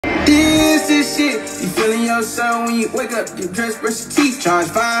yourself when you wake up, get dressed, brush your teeth. Charge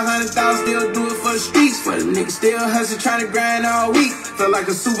 500,000, still do it for the streets. For the niggas still hustle, trying to grind all week. Feel like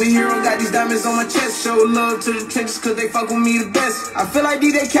a superhero, got these diamonds on my chest. Show love to the trenches, cause they fuck with me the best. I feel like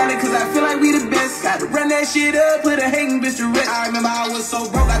DJ Khaled, cause I feel like we the best. Got to run that shit up, put a hating bitch to rest. I remember I was so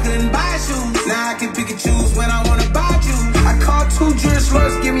broke, I couldn't buy shoes. Now I can pick and choose when I wanna buy shoes. I called 2 jury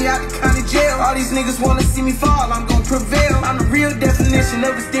slugs, get me out the county jail. All these niggas wanna see me fall, I'm gon' prevail. I'm the real definition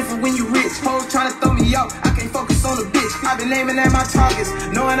of it's different when you rich. Hoes tryna throw me off, I can't focus on the bitch. I been aiming at my targets,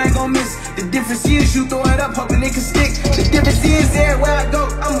 knowing I ain't gon' miss. The difference is you throw it up, hoping it can stick. The difference is everywhere I go,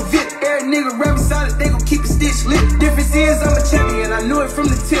 I'm a VIP. Every nigga rap solid, they gon' keep a stitch lit. Difference is I'm a champion, I knew it from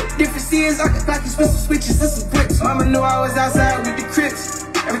the tip. Difference is I can switch some switches and some bricks. Mama knew I was outside with the Crips.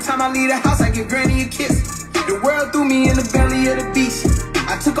 Every time I leave the house, I give granny a kiss. The world threw me in the belly of the beast.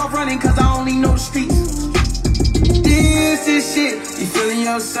 I took off running cause I only know the streets. This is shit. You feeling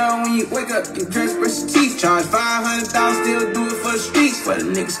yourself when you wake up, get dressed, brush your teeth. Charge 500,000, still do it for the streets. For the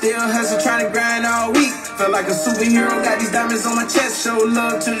niggas still hustle, trying to grind all week. Feel like a superhero, got these diamonds on my chest. Show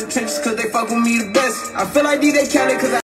love to the trenches cause they fuck with me the best. I feel like DJ Khaled cause